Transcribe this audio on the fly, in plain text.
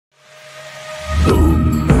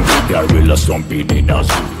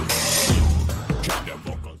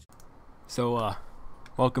So,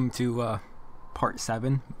 welcome to part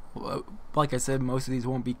 7. Like I said, most of these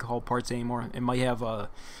won't be called parts anymore. It might have a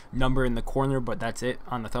number in the corner, but that's it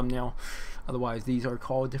on the thumbnail. Otherwise, these are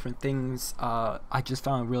called different things. I just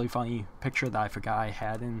found a really funny picture that I forgot I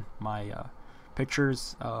had in my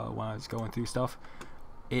pictures when I was going through stuff.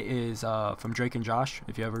 It is from Drake and Josh,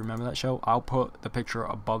 if you ever remember that show. I'll put the picture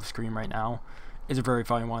above screen right now. It's a very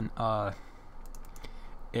funny one. I'm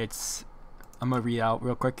gonna read out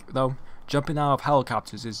real quick though. Jumping out of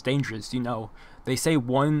helicopters is dangerous, you know. They say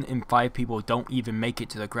 1 in 5 people don't even make it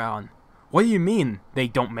to the ground. What do you mean they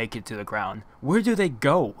don't make it to the ground? Where do they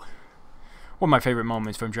go? One of my favorite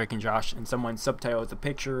moments from Drake and Josh, and someone subtitled the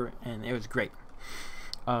picture, and it was great.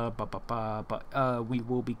 We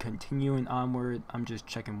will be continuing onward. I'm just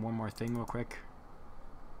checking one more thing real quick.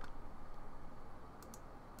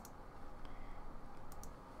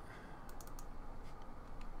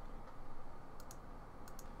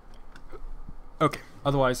 Okay,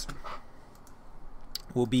 otherwise,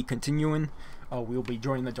 we'll be continuing. We'll be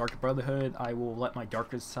joining the Dark Brotherhood. I will let my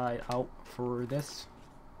darkest side out for this.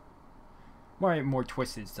 My more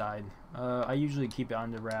twisted side. I usually keep it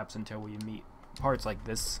under wraps until we meet parts like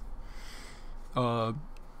this. But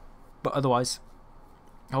otherwise,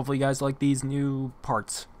 hopefully you guys like these new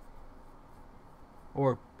parts.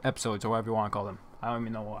 Or episodes, or whatever you want to call them. I don't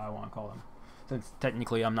even know what I want to call them, since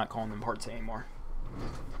technically I'm not calling them parts anymore.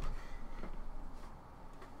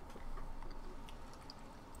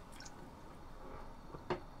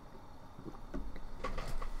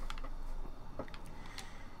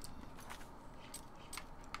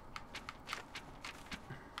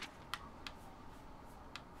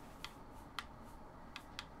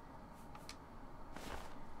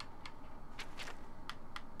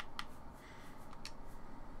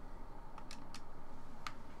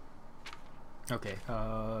 Okay,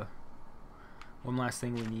 one last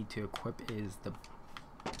thing we need to equip is the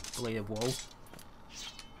Blade of Woe.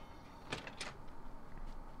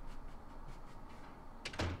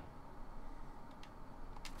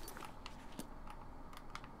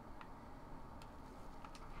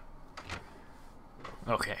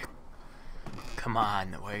 Okay, come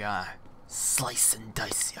on, we gotta slice and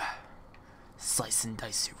dice ya. Slice and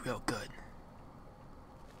dice you real good.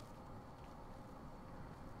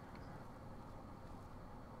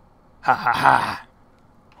 Ha ha ha!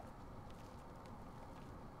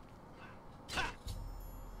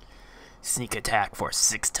 Sneak attack for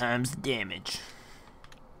 6 times the damage.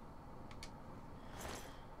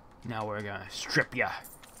 Now we're gonna strip ya,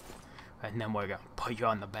 and then we're gonna put you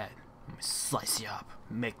on the bed, and slice you up,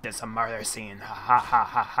 make this a murder scene. Ha ha ha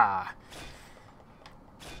ha ha!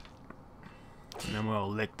 And then we'll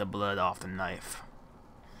lick the blood off the knife.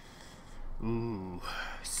 Ooh,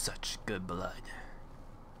 such good blood.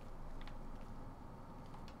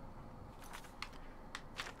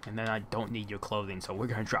 And then I don't need your clothing, so we're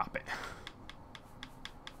gonna drop it.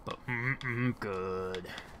 But good.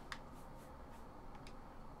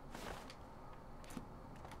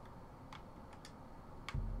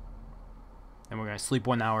 And we're gonna sleep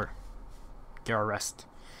 1 hour, get our rest,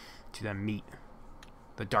 to then meet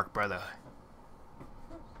the Dark Brother.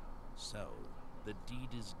 So, the deed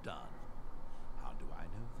is done. How do I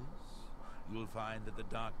know this? You'll find that the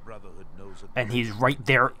Dark Brotherhood knows. And he's right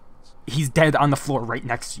there. He's dead on the floor right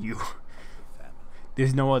next to you.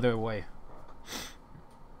 There's no other way.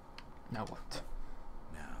 Now what?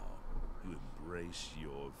 Now, you embrace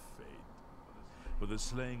your fate. For the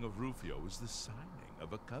slaying of Rufio is the signing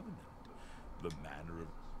of a covenant. The manner of...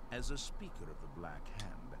 As a speaker of the Black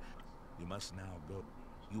Hand, you must now go.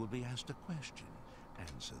 You will be asked a question.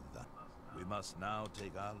 Answer that. We must now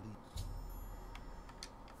take our leave.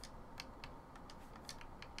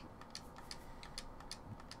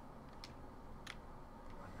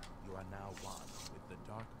 You are now one with the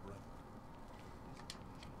Dark Brother.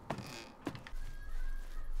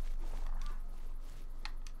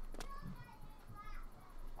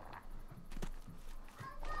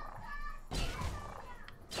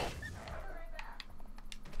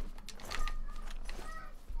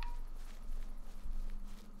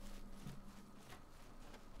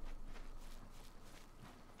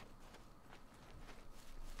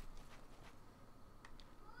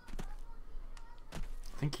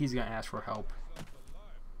 I think he's gonna ask for help.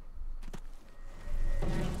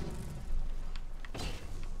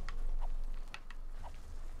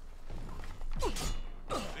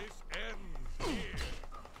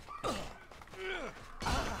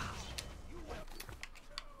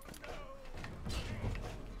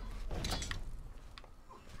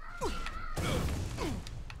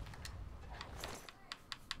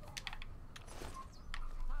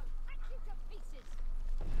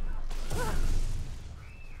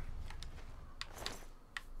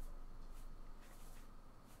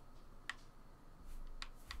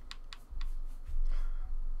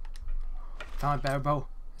 Found a better bow.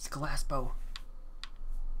 It's a glass bow.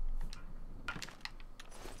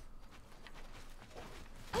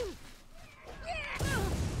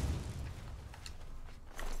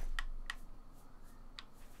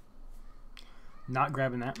 Not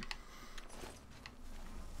grabbing that.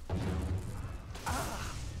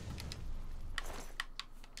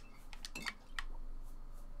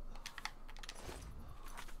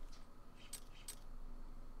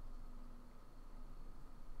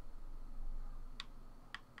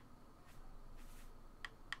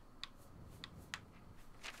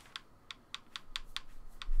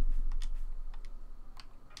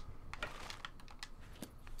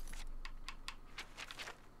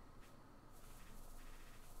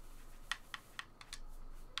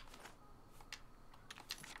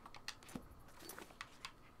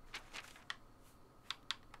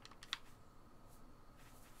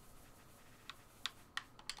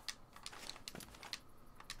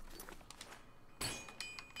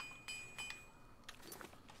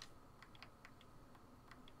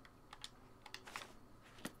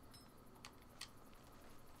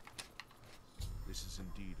 This is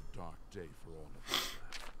indeed a dark day for all of us.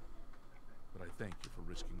 But I thank you for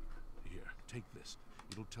risking. Here, take this.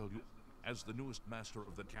 It'll tell you, as the newest master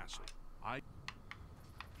of the castle,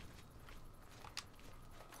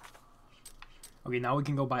 Okay, now we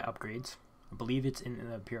can go buy upgrades. I believe it's in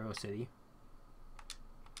the Imperial City.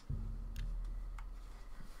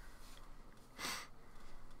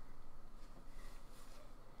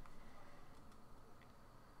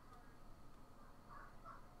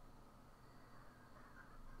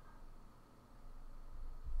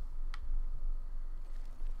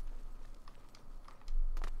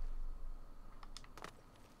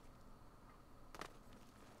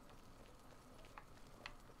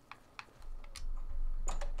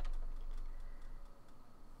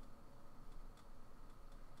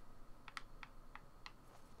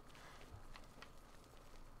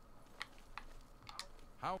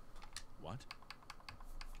 What?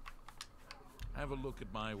 Have a look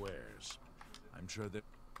at my wares. I'm sure there's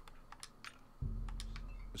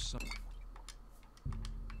some.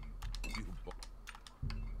 You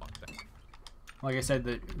bought that. Like I said,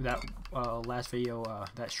 that last video,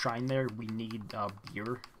 that shrine there, we need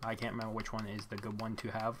beer. I can't remember which one is the good one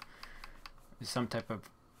to have. It's some type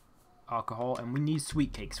of alcohol, and we need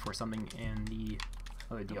sweet cakes for something in the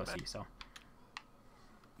other DLC. So.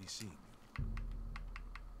 Be seen.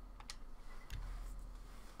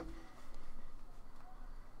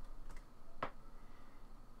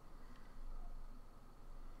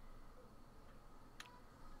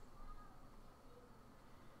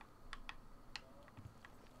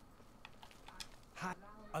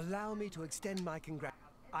 Allow me to extend my congrat.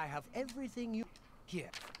 I have everything you... Here.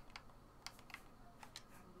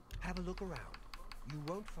 Have a look around. You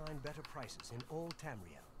won't find better prices in all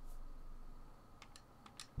Tamriel.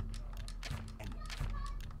 And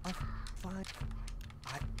a fine...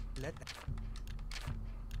 I let that...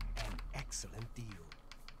 An excellent deal.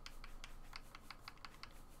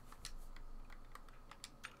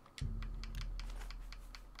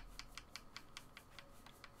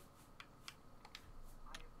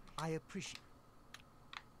 I appreciate.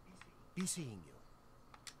 Be seeing you.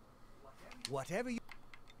 Whatever you.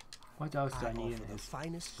 What else do I need offer in the this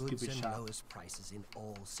finest goods stupid and shop? lowest prices in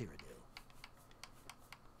all Cyrodiil.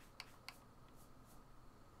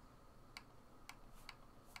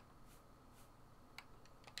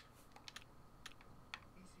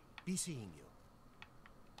 Be seeing you.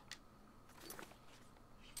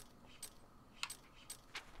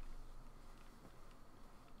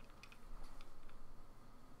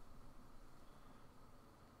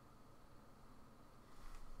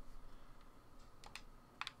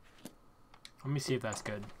 Let me see if that's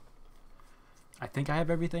good. I think I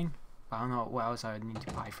have everything, but I don't know what else I would need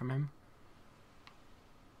to buy from him.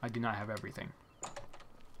 I do not have everything.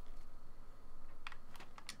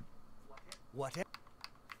 Whatever.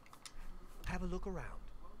 Have a look around.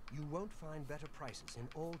 You won't find better prices in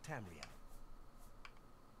all Tamriel.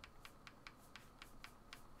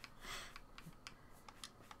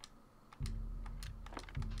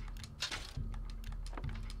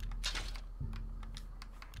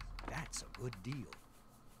 That's a good deal.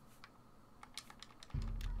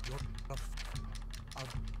 You're a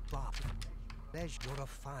bop. You're a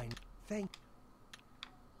fine. Thank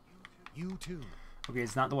you too. Okay,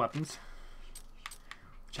 it's not the weapons,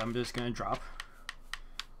 which I'm just gonna drop.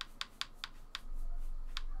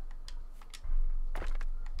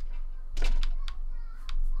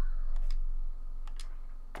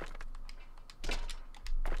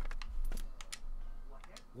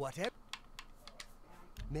 Whatever.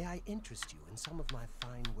 May I interest you in some of my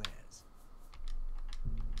fine wares?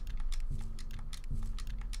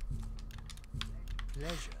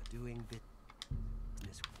 pleasure doing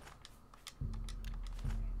business.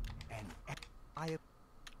 And I...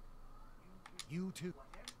 You too.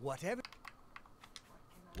 Whatever...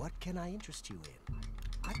 What can I interest you in?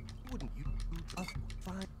 I wouldn't you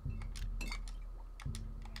fine.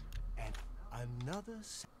 And another...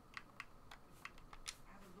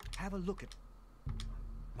 Have a look at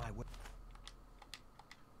my...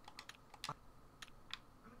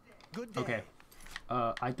 Good day. Okay.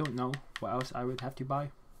 I don't know what else I would have to buy.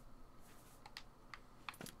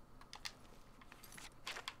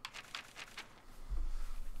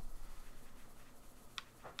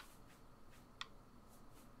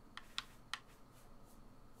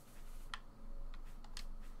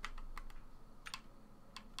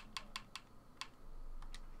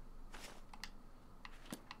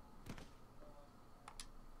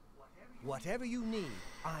 Whatever you need,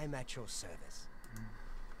 I'm at your service.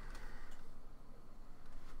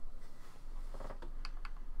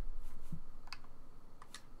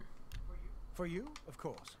 For you, of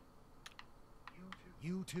course.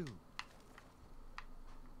 You too.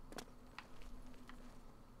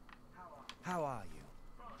 How are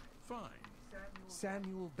you? Fine.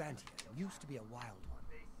 Samuel Bantian used to be a wild one.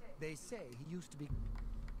 They say he used to be...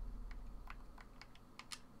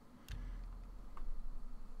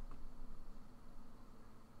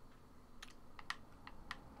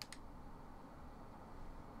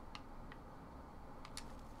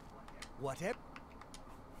 Whatever.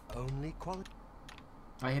 Only quality.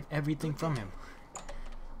 I have everything from him.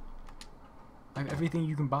 I have everything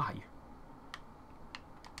you can buy.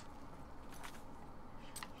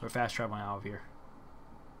 We're fast traveling out of here.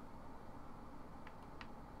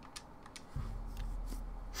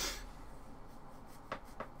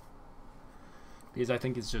 Because I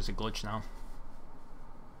think it's just a glitch now.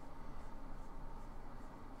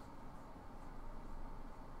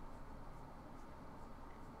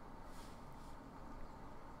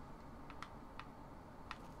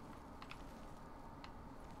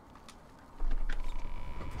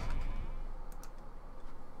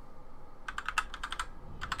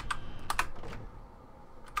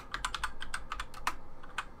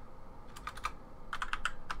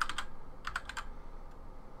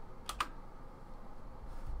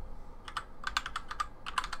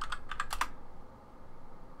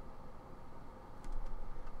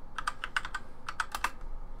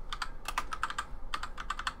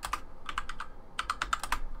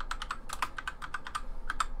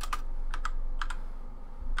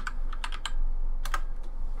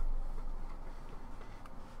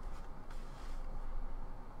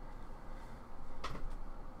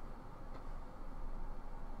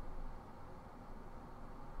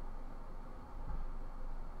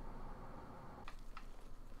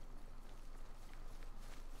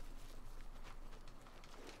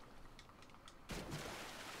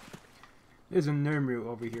 There's a Nirmu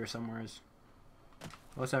over here somewhere.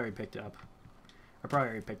 Unless I already picked it up. I probably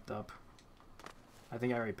already picked it up. I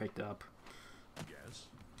think I already picked it up. Yes.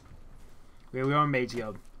 We're on Mage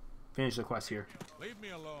Guild. Finish the quest here. Leave me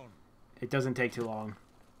alone. It doesn't take too long.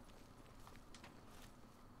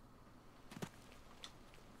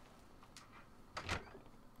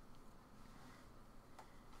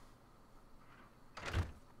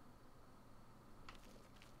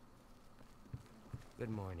 Good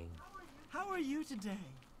morning. How are you today?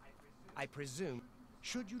 I presume,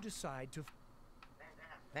 should you decide to...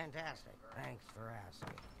 Fantastic. Thanks for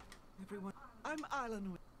asking. Everyone, I'm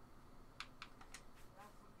Island.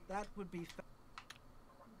 That would be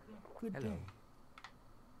good Hello. day.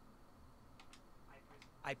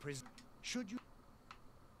 I presume, should you...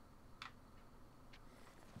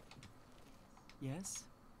 Yes?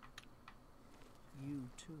 You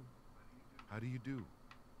too. How do you do?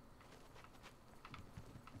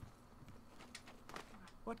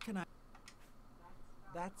 What can I...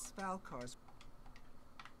 That's Valkar's.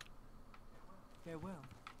 Farewell.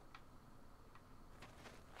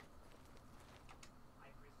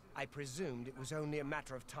 I presumed it was only a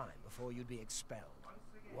matter of time before you'd be expelled.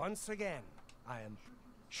 Once again, I am...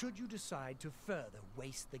 Should you decide to further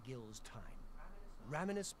waste the guild's time,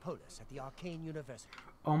 Raminus Polus at the Arcane University.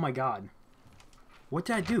 Oh my god. What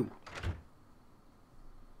did I do?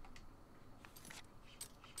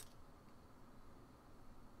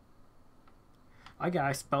 I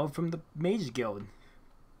got expelled from the Mage Guild.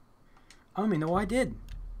 I don't even know what I did.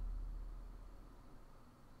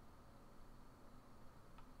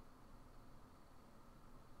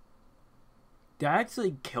 Did I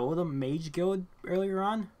actually kill the Mage Guild earlier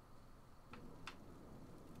on?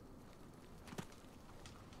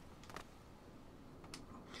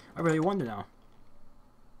 I really wonder now.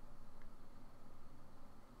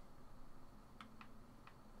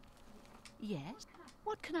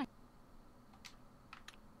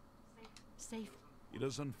 It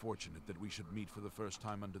is unfortunate that we should meet for the first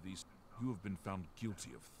time under these. You have been found guilty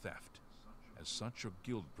of theft. As such, your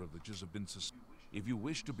guild privileges have been suspended. If you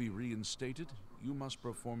wish to be reinstated, you must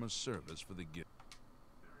perform a service for the guild.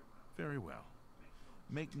 Very well.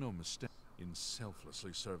 Make no mistake in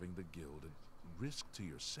selflessly serving the guild and risk to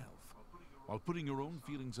yourself, while putting your own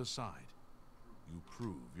feelings aside. You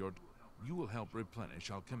prove your... You will help replenish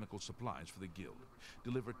alchemical supplies for the guild.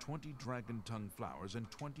 Deliver 20 dragon tongue flowers and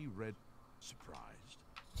 20 red... Surprised?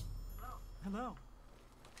 Hello.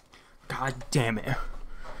 God damn it.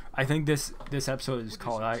 I think this episode is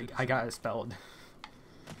called I Got Expelled.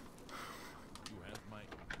 You have my...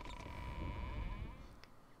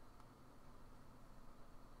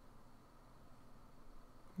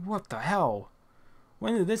 What the hell?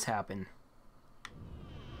 When did this happen?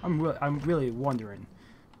 I'm really wondering.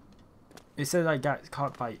 It said I got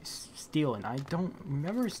caught by stealing. I don't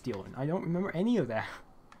remember stealing. I don't remember any of that.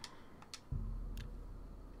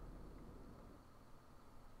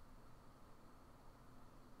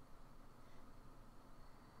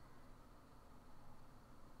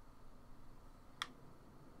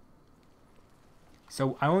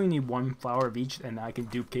 So I only need one flower of each, and I can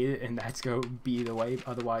duplicate it, and that's gonna be the way.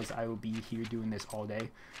 Otherwise, I will be here doing this all day.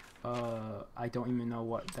 I don't even know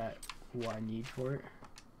what I need for it.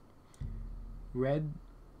 Red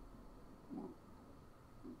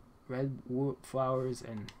wood flowers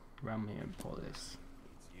and Ramlian polis. It's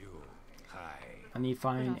you. Hi. I need to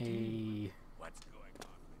find a. What's going on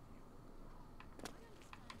with you?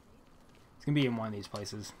 It's gonna be in one of these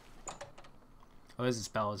places. Oh, this is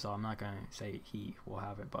spell, so I'm not gonna say he will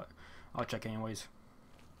have it, but I'll check anyways.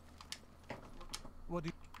 What do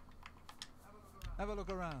you... Have a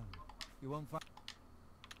look around. You won't find...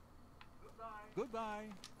 Goodbye.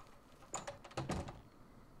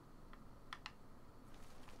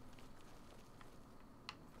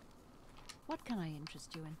 What can I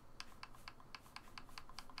interest you in?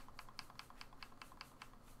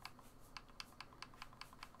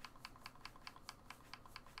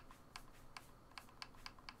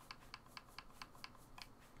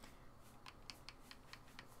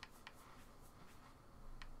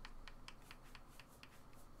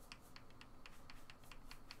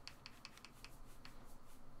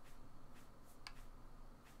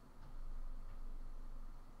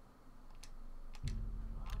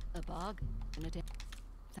 A bargain in a day.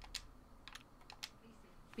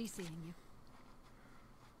 Be seeing you.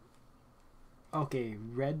 Okay,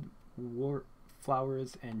 red wart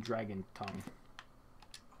flowers and dragon tongue.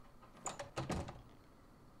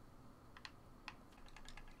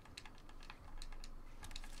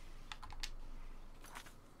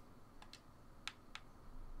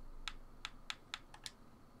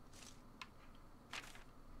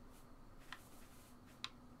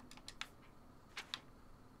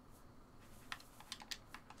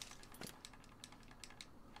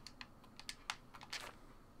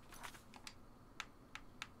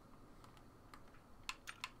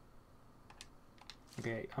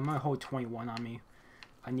 Okay, I'm gonna hold 21 on me.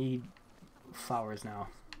 I need flowers now.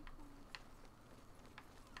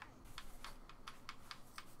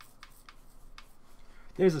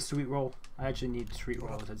 There's a sweet roll. I actually need sweet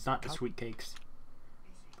rolls. It's not the sweet cakes.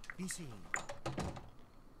 Be seen.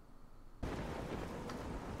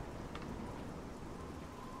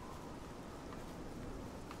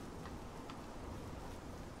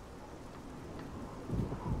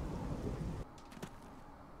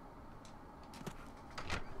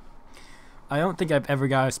 I don't think I've ever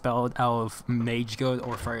got expelled out of Mage Guild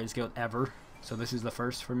or Friars Guild ever. So this is the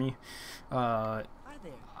first for me. Hi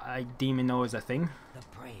there. I didn't even know it was a thing. The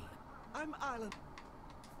prey. I'm Island.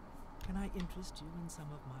 Can I interest you in some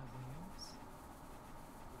of my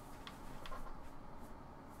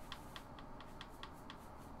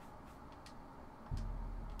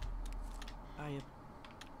wares?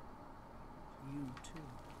 You too.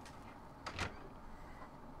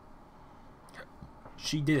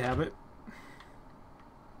 She did have it.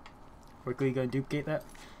 Quickly gonna duplicate that.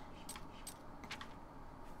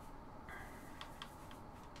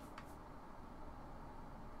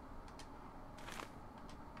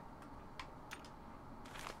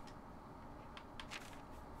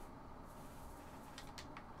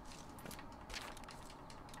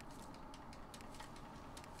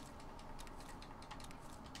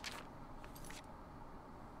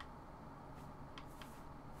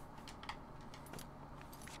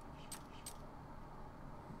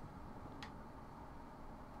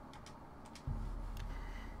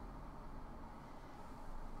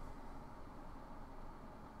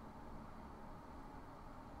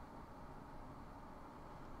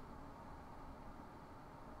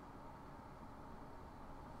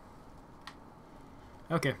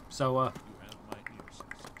 Okay, so You have my ears.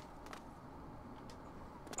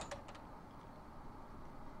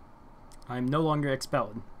 I'm no longer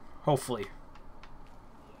expelled. Hopefully.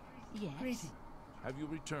 Yes. Have you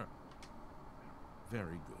returned?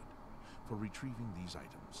 Very good. For retrieving these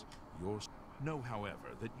items, know,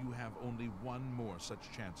 however, that you have only one more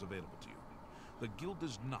such chance available to you. The guild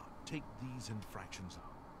does not take these infractions.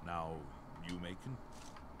 Now, you may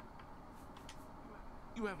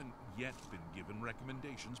You haven't yet been given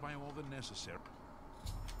recommendations by all the necessary.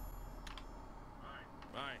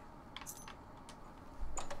 Bye.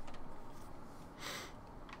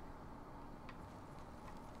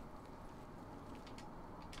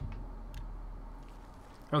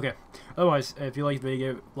 Okay. Otherwise, if you like the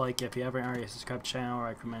video, if you haven't already subscribed to the channel, I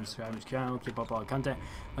recommend subscribing to the channel, keep up all the content.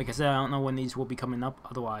 Like I said, I don't know when these will be coming up.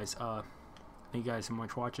 Otherwise, thank you guys so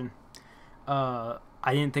much for watching. I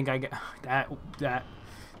didn't think I got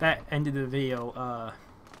that ended the video.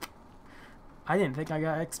 I didn't think I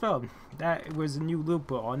got expelled. That was a new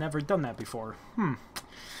loophole. I've never done that before.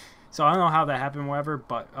 So I don't know how that happened, whatever.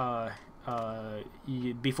 But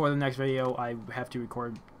before the next video, I have to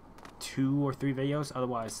record 2 or 3 videos.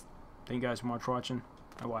 Otherwise, thank you guys so much for watching.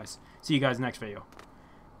 Otherwise, see you guys next video.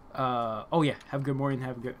 Oh yeah, have a good morning,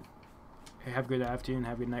 have a good afternoon,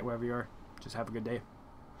 have a good night, wherever you are. Just have a good day.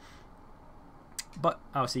 But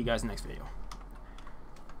I'll see you guys next video.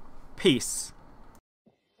 Peace.